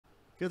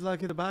Good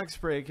luck in the box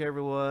break,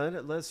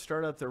 everyone. Let's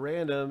start up the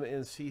random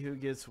and see who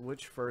gets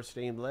which first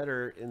name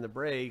letter in the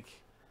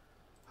break.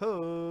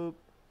 Hope.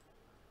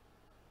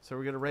 So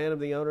we're going to random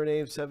the owner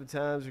name 7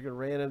 times. We're going to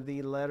random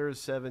the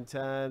letters 7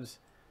 times.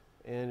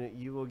 And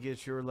you will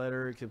get your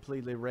letter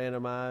completely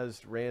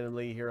randomized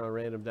randomly here on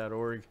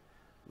random.org.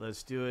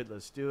 Let's do it.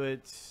 Let's do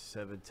it.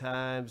 7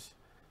 times.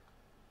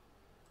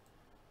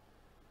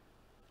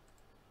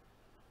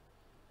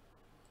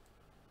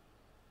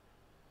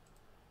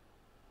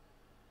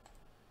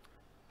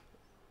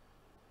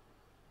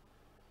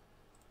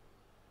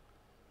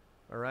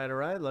 All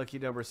right. Lucky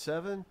number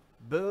 7.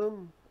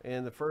 Boom.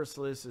 And the first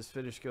list is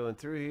finished going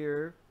through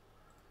here.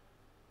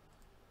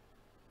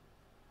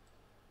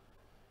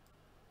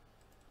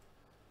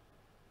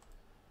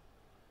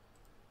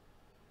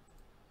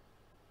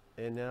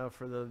 And now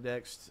for the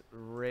next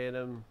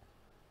random.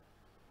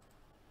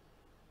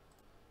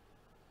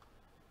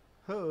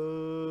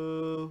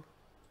 Ho!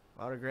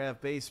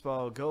 Autograph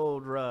baseball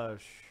gold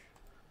rush.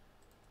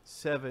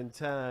 7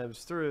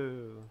 times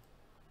through.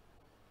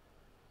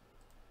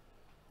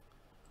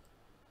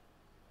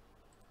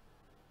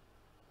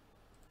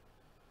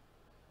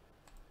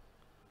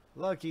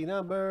 Lucky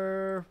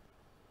number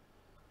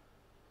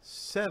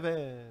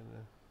 7.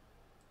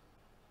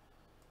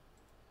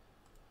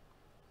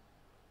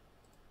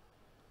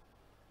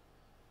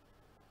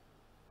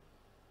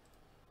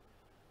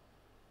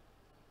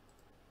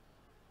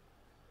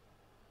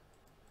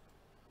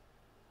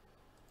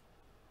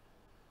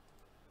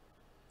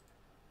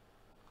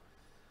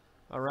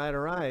 All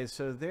right.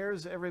 So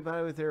there's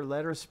everybody with their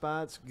letter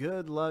spots.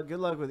 Good luck. Good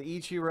luck with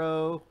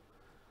Ichiro.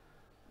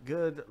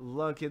 Good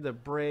luck in the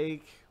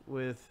break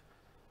with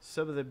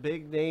some of the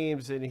big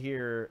names in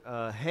here.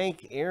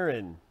 Hank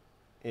Aaron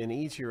in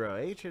Ichiro.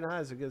 H&I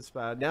is a good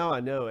spot. Now I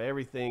know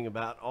everything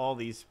about all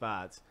these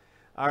spots.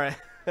 All right.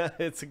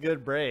 It's a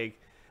good break.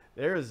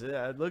 There's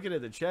looking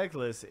at the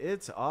checklist.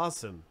 It's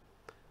awesome.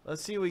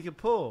 Let's see what we can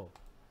pull.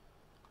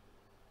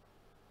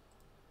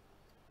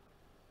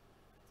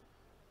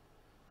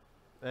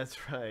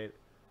 That's right.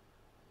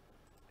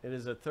 It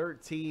is a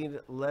 13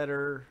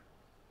 letter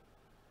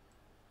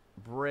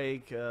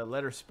break,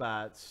 letter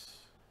spots,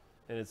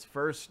 and its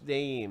first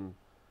name.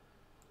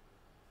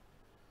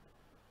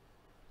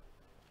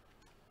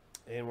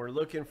 And we're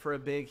looking for a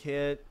big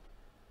hit.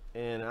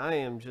 And I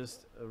am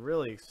just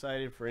really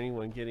excited for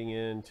anyone getting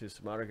into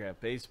some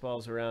autograph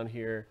baseballs around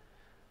here.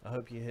 I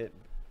hope you hit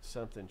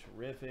something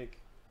terrific.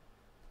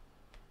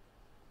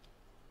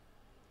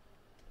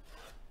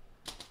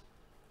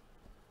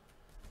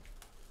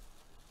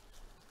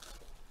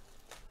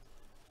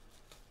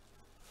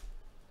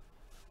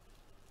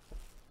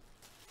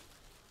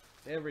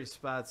 Every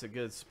spot's a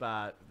good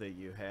spot that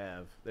you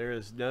have. There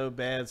is no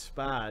bad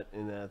spot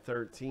in that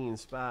 13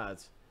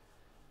 spots.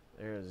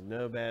 There is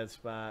no bad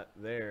spot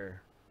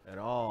there at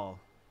all.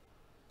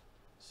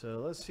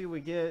 So let's see what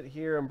we get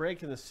here. I'm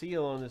breaking the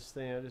seal on this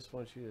thing. I just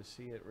want you to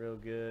see it real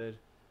good.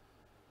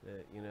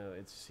 That, you know,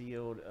 it's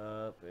sealed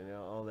up and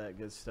all that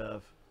good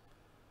stuff.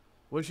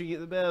 Wish you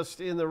get the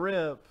best in the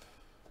rip.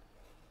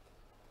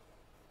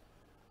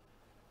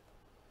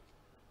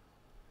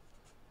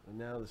 And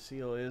now the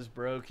seal is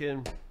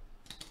broken.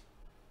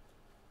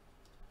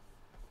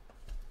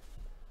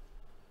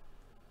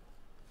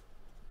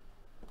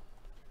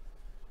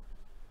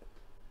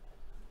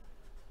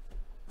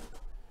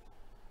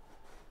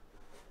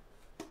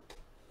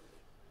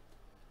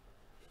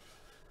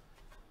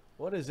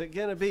 What is it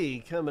going to be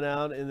coming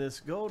out in this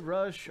Gold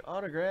Rush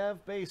autograph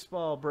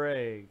baseball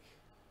break?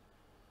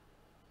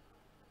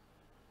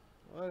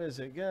 What is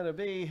it going to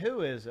be?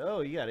 Who is it?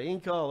 Oh, you got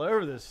ink all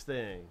over this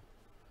thing.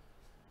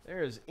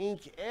 There's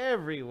ink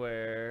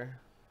everywhere.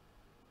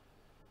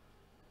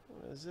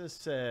 What does this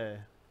say?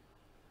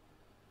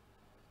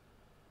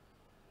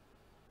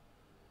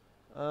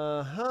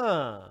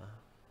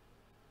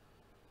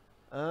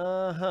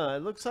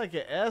 It looks like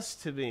an S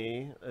to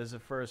me as a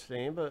first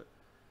name, but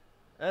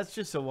that's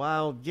just a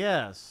wild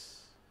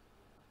guess.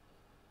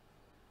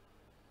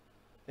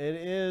 It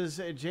is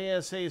a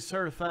JSA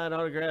certified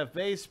autograph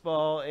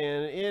baseball,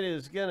 and it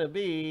is going to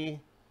be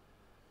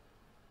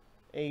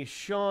a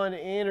Sean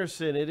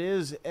Anderson. It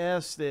is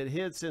S that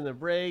hits in the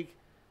break,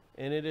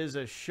 and it is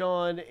a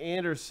Sean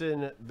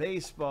Anderson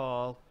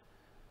baseball.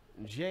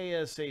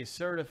 JSA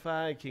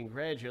certified.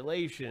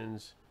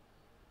 Congratulations.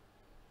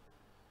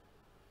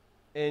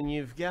 And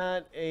you've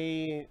got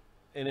an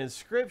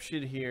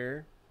inscription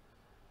here.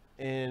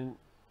 And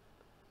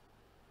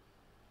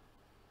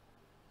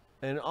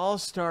an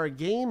All-Star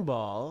game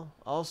ball,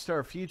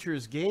 All-Star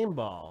Futures game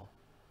ball.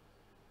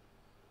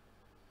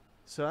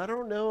 So I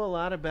don't know a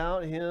lot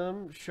about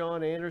him,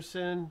 Sean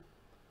Anderson.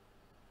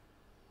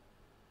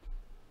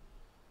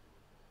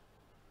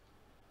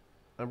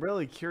 I'm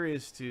really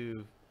curious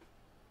to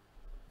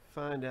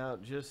find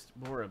out just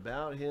more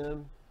about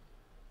him.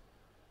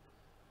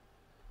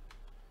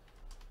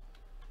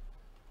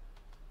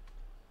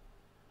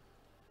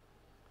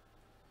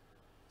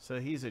 So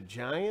he's a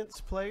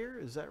Giants player,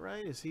 is that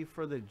right? Is he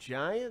for the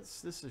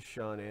Giants? This is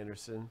Sean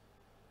Anderson.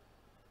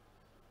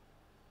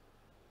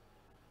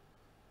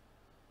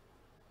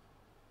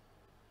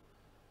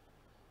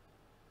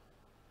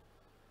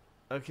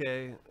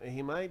 Okay,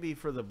 he might be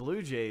for the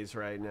Blue Jays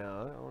right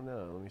now. I don't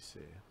know. Let me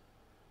see.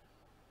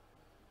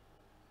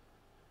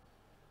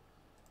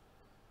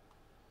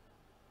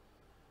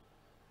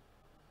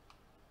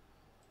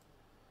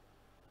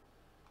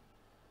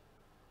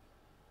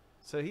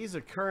 So he's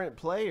a current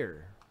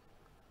player.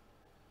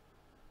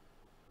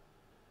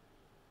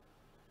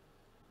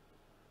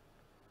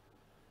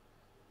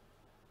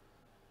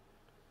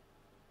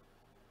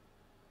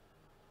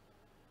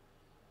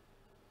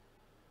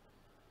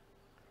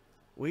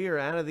 We are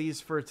out of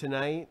these for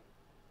tonight.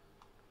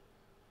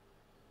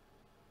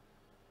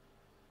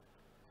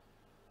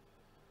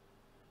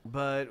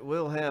 But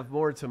we'll have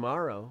more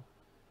tomorrow.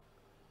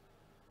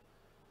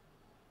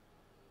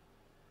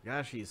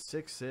 Gosh, he's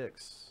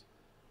 6'6".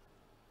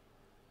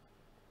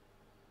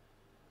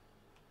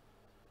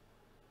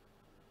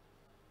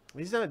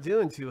 He's not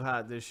doing too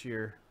hot this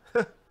year.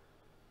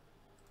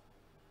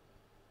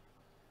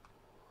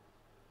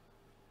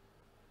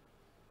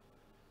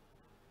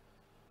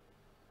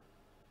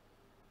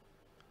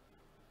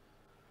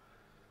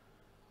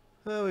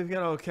 Oh, we've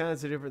got all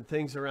kinds of different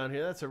things around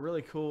here. That's a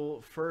really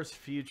cool first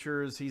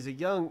futures. He's a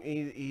young.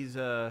 He's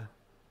well,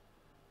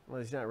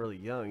 he's not really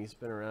young. He's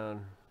been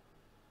around.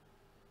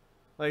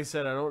 Like I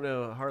said, I don't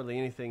know hardly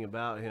anything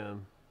about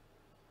him.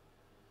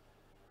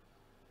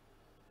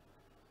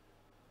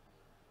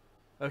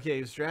 Okay,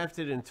 he was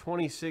drafted in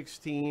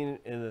 2016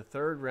 in the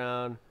 3rd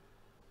round,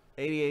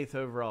 88th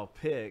overall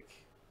pick.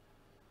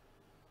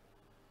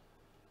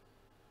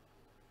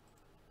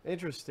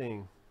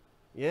 Interesting.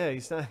 Yeah,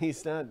 he's not.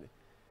 He's not.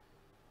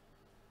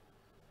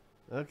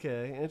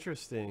 Okay,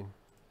 interesting.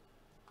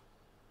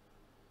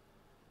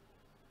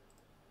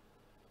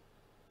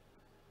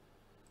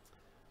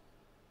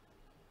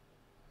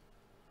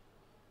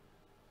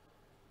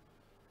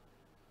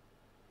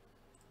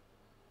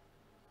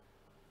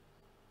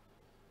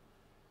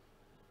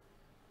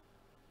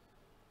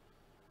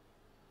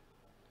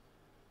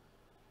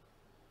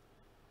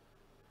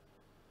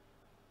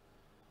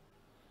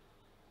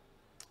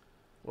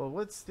 Well,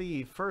 what's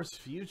the first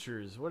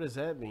futures? What does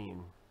that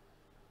mean?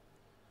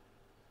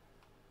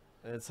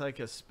 It's like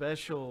a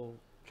special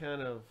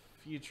kind of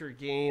future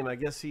game. I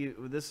guess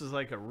this is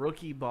like a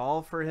rookie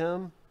ball for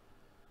him.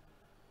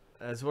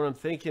 That's what I'm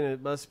thinking.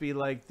 It must be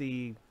like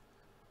a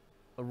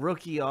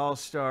rookie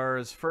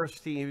all-stars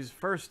first team. He was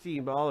first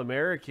team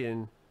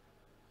All-American.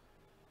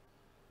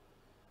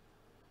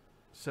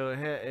 So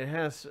it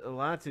has a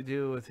lot to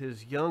do with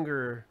his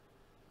younger,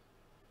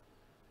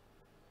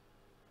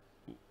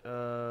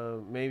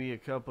 maybe a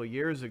couple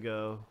years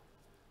ago.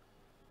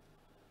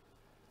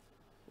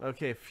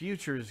 Okay,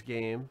 futures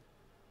game.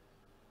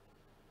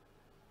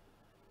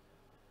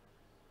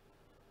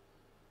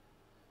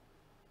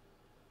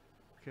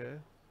 Okay.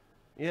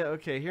 Yeah,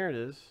 okay, here it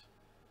is.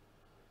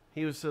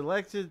 He was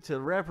selected to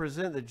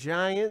represent the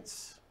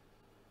Giants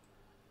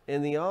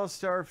in the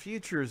All-Star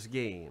Futures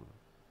game.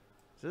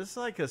 So this is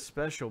like a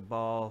special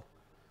ball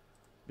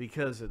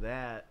because of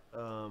that.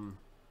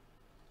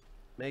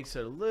 Makes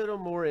it a little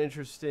more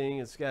interesting.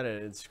 It's got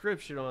an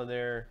inscription on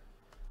there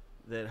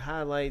that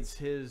highlights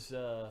his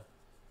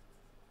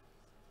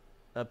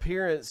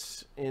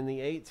appearance in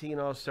the 18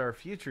 All-Star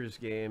Futures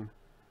game.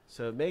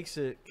 So it makes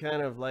it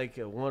kind of like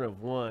a one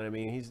of one. I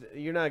mean,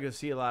 you're not going to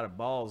see a lot of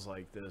balls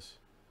like this.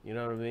 You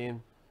know what I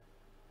mean?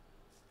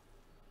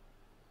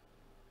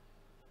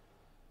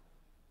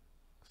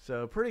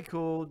 So pretty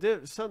cool.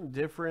 Something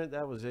different.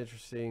 That was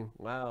interesting.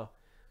 Wow.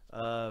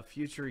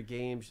 Future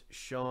Games,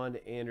 Sean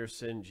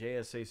Anderson,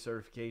 JSA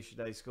certification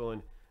dice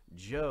going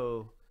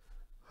Joe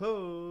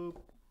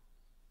Hope.